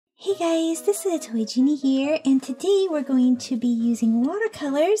Hey guys, this is Toy Genie here, and today we're going to be using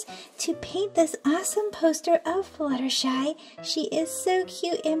watercolors to paint this awesome poster of Fluttershy. She is so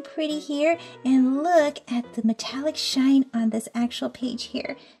cute and pretty here, and look at the metallic shine on this actual page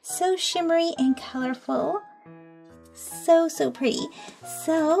here. So shimmery and colorful. So pretty.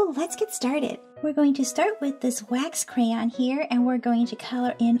 So let's get started. We're going to start with this wax crayon here, and we're going to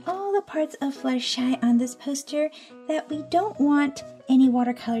color in all the parts of Fluttershy on this poster that we don't want any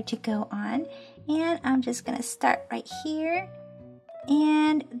watercolor to go on. And I'm just going to start right here.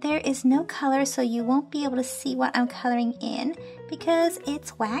 And there is no color, so you won't be able to see what I'm coloring in because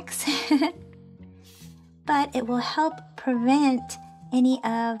it's wax. But it will help prevent any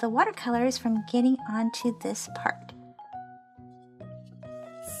of the watercolors from getting onto this part.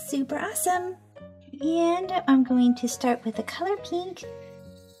 Super awesome! And I'm going to start with the color pink.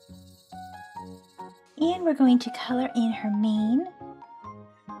 And we're going to color in her mane.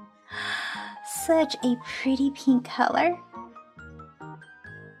 Such a pretty pink color.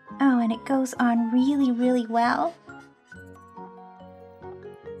 Oh, and it goes on really well.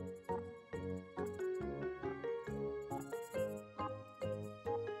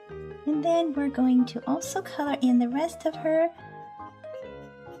 And then we're going to also color in the rest of her.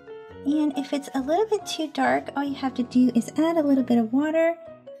 And if it's a little bit too dark, all you have to do is add a little bit of water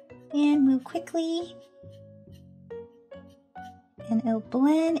and move quickly. And it'll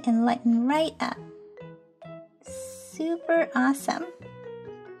blend and lighten right up. Super awesome.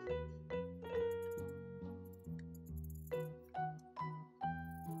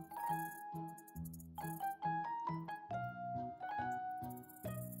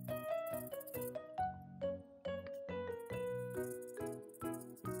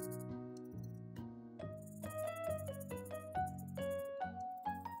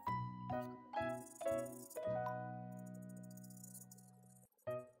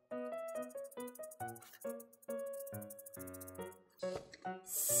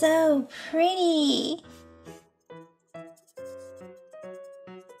 So pretty!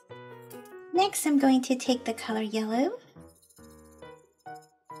 Next, I'm going to take the color yellow,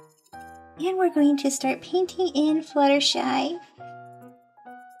 and we're going to start painting in Fluttershy.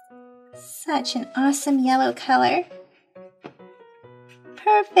 Such an awesome yellow color.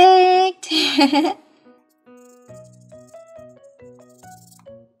 Perfect!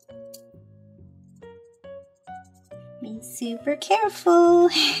 Be super careful.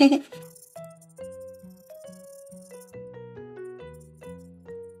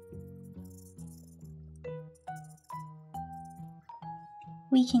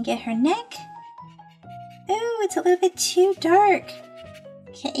 We can get her neck. Oh, it's a little bit too dark.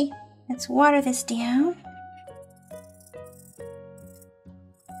 Okay, let's water this down.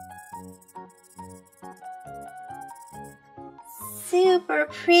 Super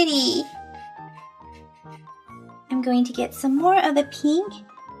pretty. I'm going to get some more of the pink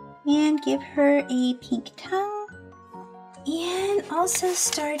and give her a pink tongue, and also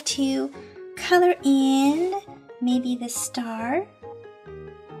start to color in maybe the star.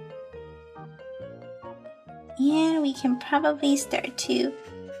 And we can probably start to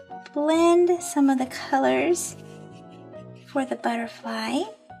blend some of the colors for the butterfly.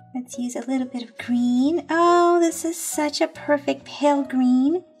 Let's use a little bit of green. Oh, this is such a perfect pale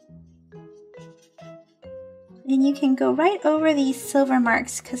green. And you can go right over these silver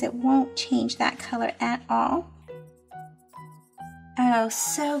marks because it won't change that color at all. Oh,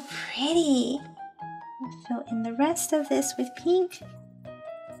 so pretty. We'll fill in the rest of this with pink.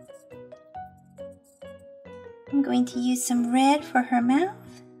 I'm going to use some red for her mouth.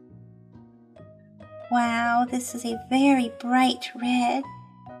 Wow, this is a very bright red.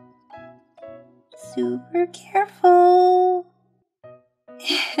 Super careful.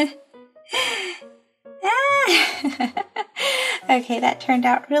 Okay, that turned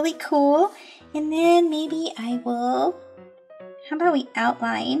out really cool. And then maybe I will, how about we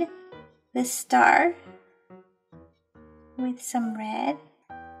outline the star with some red.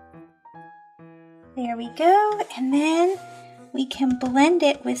 There we go. And then we can blend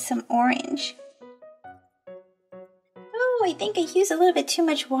it with some orange. Oh, I think I used a little bit too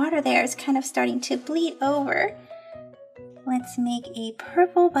much water there. It's kind of starting to bleed over. Let's make a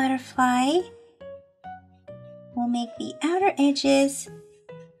purple butterfly. We'll make the outer edges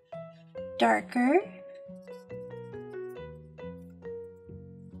darker.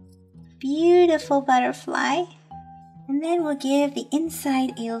 Beautiful butterfly. And then we'll give the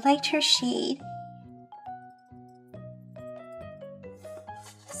inside a lighter shade.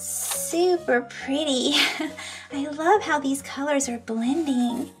 Super pretty. I love how these colors are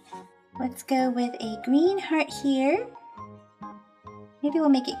blending. Let's go with a green heart here. Maybe we'll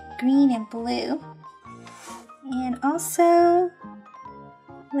make it green and blue. And also a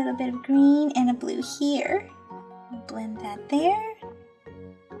little bit of green and a blue here. Blend that there.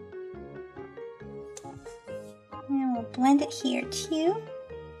 And we'll blend it here too.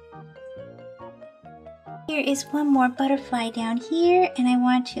 Here is one more butterfly down here, and I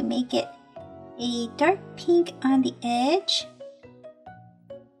want to make it a dark pink on the edge.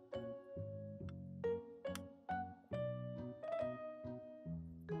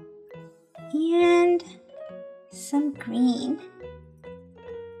 And some green.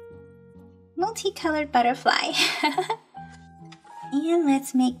 Multicolored butterfly. And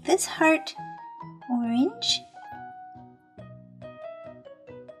let's make this heart orange.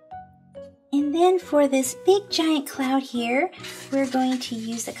 And then for this big giant cloud here, we're going to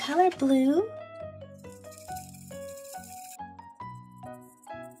use the color blue.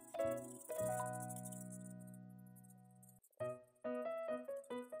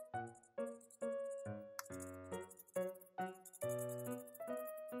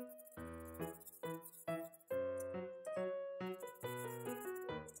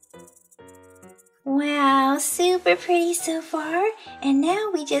 Wow, super pretty so far. And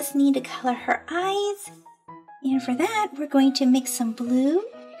now we just need to color her eyes. And for that, we're going to mix some blue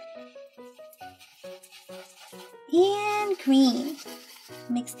and green.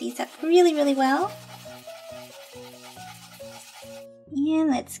 Mix these up really, really well. And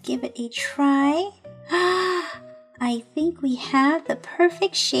let's give it a try. I think we have the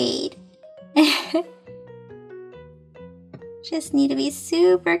perfect shade. Just need to be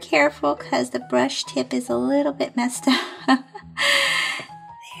super careful because the brush tip is a little bit messed up.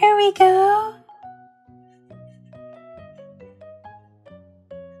 There we go.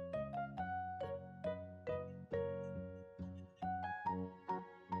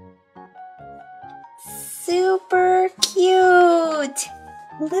 Super cute!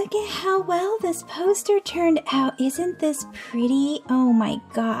 Look at how well this poster turned out. Isn't this pretty? Oh my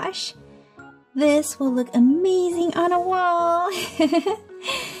gosh. This will look amazing on a wall.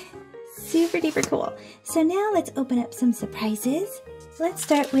 Super duper cool. So now let's open up some surprises. Let's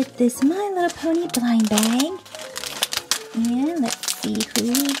start with this My Little Pony blind bag. And let's see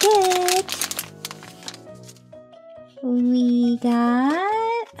who we get. We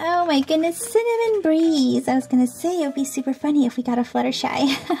got, oh my goodness, Cinnamon Breeze. I was gonna say it would be super funny if we got a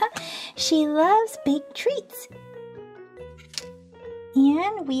Fluttershy. She loves baked treats.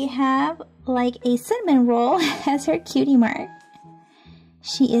 And we have like a cinnamon roll as her cutie mark.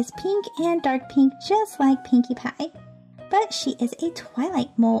 She is pink and dark pink, just like Pinkie Pie, but she is a Twilight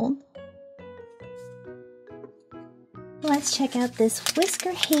mold. Let's check out this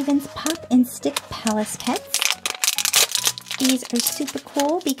Whisker Haven's Pop and Stick Palace Pets. These are super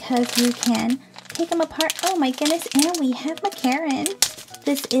cool because you can take them apart. Oh my goodness, and we have McCarran.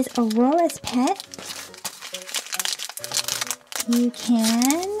 This is Aurora's pet. You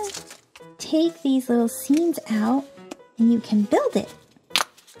can take these little scenes out and you can build it.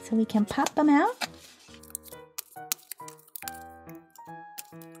 So we can pop them out.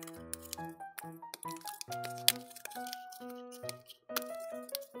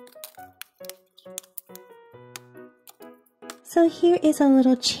 So here is a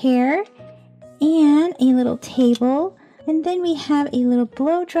little chair and a little table. And then we have a little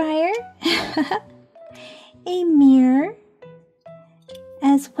blow dryer, a mirror,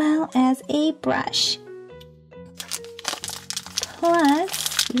 as well as a brush.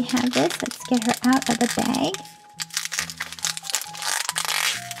 Plus, we have this. Let's get her out of the bag.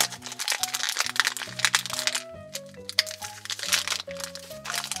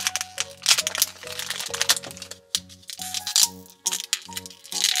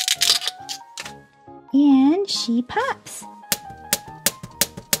 And she pops.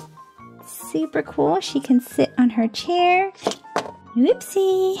 Super cool. She can sit on her chair.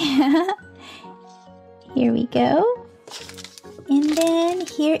 Whoopsie! Here we go. And then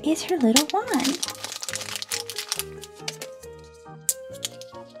here is her little wand.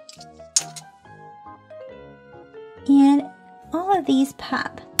 And all of these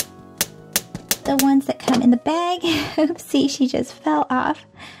pop. The ones that come in the bag. Oopsie, she just fell off.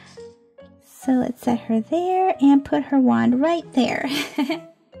 So let's set her there and put her wand right there.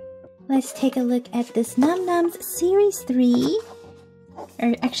 Let's take a look at this Num Nums Series 3.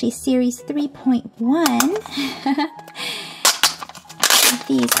 Or actually Series 3.1.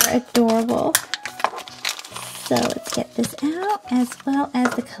 These are adorable. So let's get this out, as well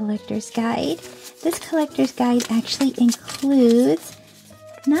as the collector's guide. This collector's guide actually includes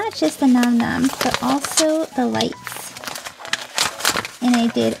not just the Num Nums, but also the lights. And I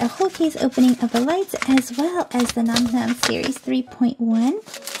did a whole case opening of the lights as well as the Nom Nom Series 3.1.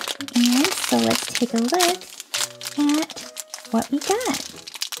 And so let's take a look at what we got.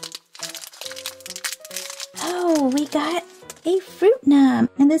 Oh, we got a fruit nom,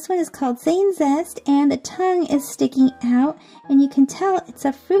 and this one is called Zane Zest, and the tongue is sticking out, and you can tell it's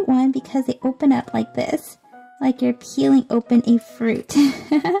a fruit one because they open up like this, like you're peeling open a fruit.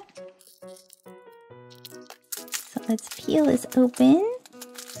 So let's peel this open,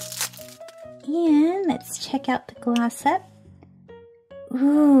 and let's check out the gloss up.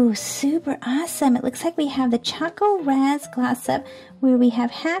 Ooh, super awesome. It looks like we have the Choco Raz gloss up where we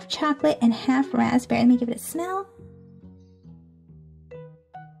have half chocolate and half raspberry. Let me give it a smell.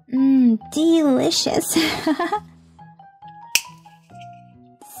 Mmm, delicious.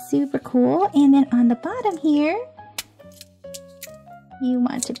 Super cool. And then on the bottom here, you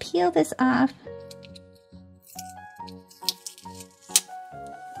want to peel this off.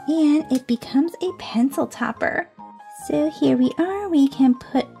 And it becomes a pencil topper. So here we are, we can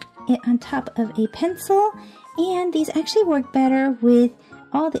put it on top of a pencil, and these actually work better with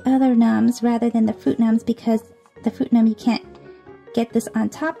all the other noms rather than the fruit noms because the fruit nom you can't get this on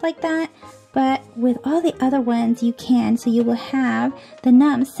top like that, but with all the other ones you can, so you will have the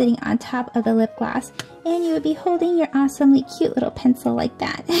noms sitting on top of the lip gloss, and you would be holding your awesomely cute little pencil like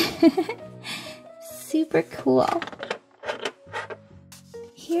that. Super cool.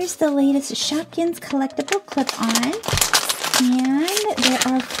 Here's the latest Shopkins collectible clip-on, and there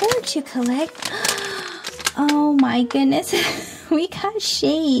are 4 to collect. Oh my goodness, we got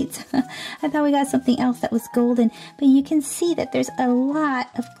shades. I thought we got something else that was golden, but you can see that there's a lot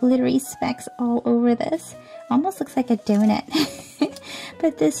of glittery specks all over this. Almost looks like a donut,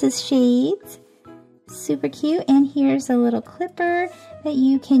 but this is shades. Super cute, and here's a little clipper that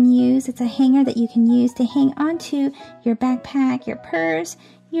you can use. It's a hanger that you can use to hang onto your backpack, your purse,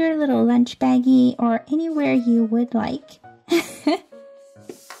 your little lunch baggie, or anywhere you would like.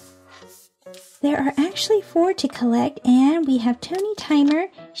 There are actually 4 to collect, and we have Tony Timer,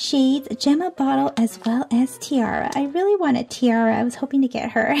 Shades, Gemma Bottle, as well as Tiara. I really wanted Tiara. I was hoping to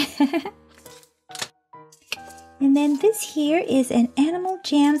get her. And then this here is an Animal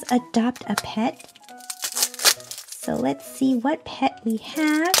Jams Adopt a Pet. So let's see what pet we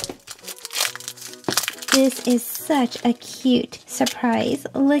have. This is such a cute surprise.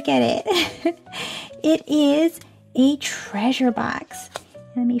 Look at it. It is a treasure box.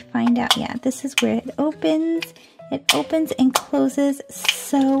 Let me find out. Yeah, this is where it opens. It opens and closes.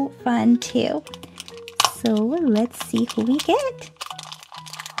 So fun too. So let's see who we get.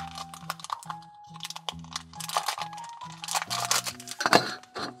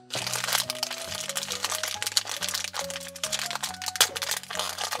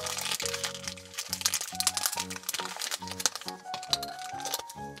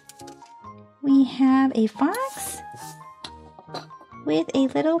 We have a fox with a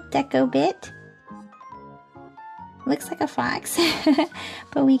little deco bit. Looks like a fox,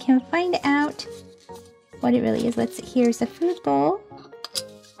 but we can find out what it really is. Here's the food bowl.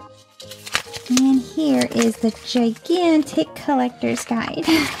 And here is the gigantic collector's guide.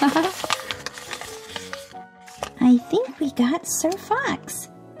 I think we got Sir Fox,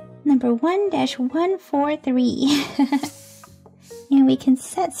 number 1-143. And we can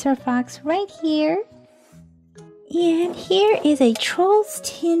set Sir Fox right here. And here is a Trolls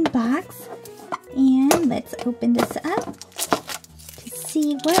tin box. And let's open this up to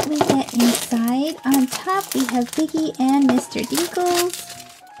see what we get inside. On top we have Biggie and Mr. Dinkles.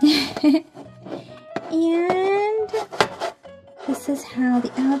 And this is how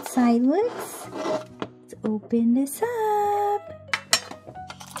the outside looks. Let's open this up.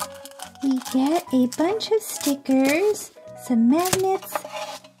 We get a bunch of stickers, some magnets,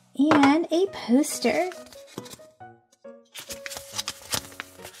 and a poster.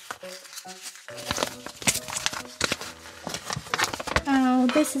 Oh,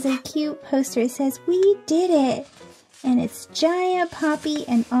 this is a cute poster. It says, "We did it!" And it's Giant Poppy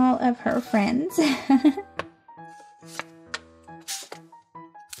and all of her friends.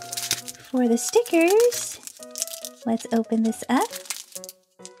 For the stickers, let's open this up.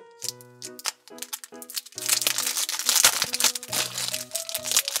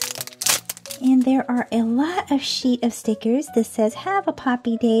 And there are a lot of sheet of stickers. This says, "Have a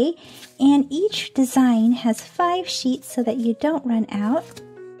Poppy Day." And each design has 5 sheets so that you don't run out.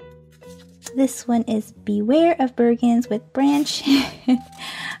 This one is "Beware of Bergens" with Branch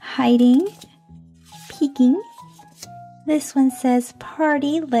hiding, peeking. This one says,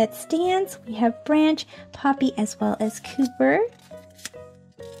 "Party, let's dance." We have Branch, Poppy, as well as Cooper.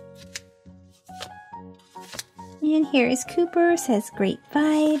 And here is Cooper, says great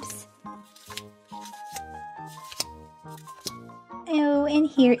vibes. Oh, and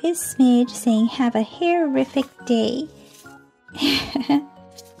here is Smidge saying have a hair-rific day.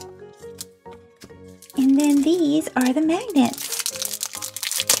 And then these are the magnets.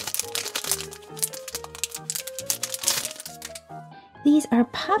 These are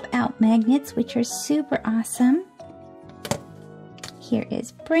pop-out magnets, which are super awesome. Here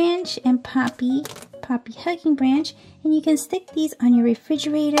is Branch and Poppy hugging Branch, and you can stick these on your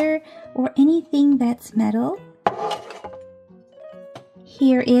refrigerator or anything that's metal.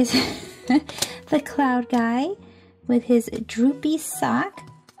 Here is the Cloud Guy with his droopy sock.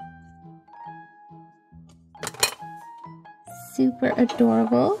 Super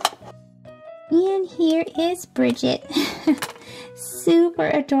adorable. And here is Bridget. Super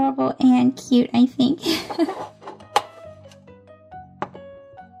adorable and cute, I think.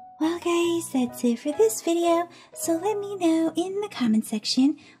 Well guys, that's it for this video. So let me know in the comment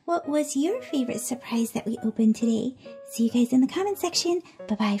section what was your favorite surprise that we opened today. See you guys in the comment section.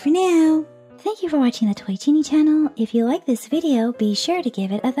 Bye-bye for now. Thank you for watching the Toy Genie channel. If you like this video, be sure to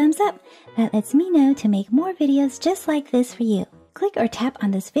give it a thumbs up. That lets me know to make more videos just like this for you. Click or tap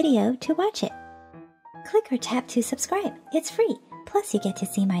on this video to watch it. Click or tap to subscribe. It's free. Plus you get to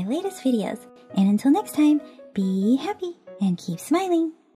see my latest videos. And until next time, be happy and keep smiling.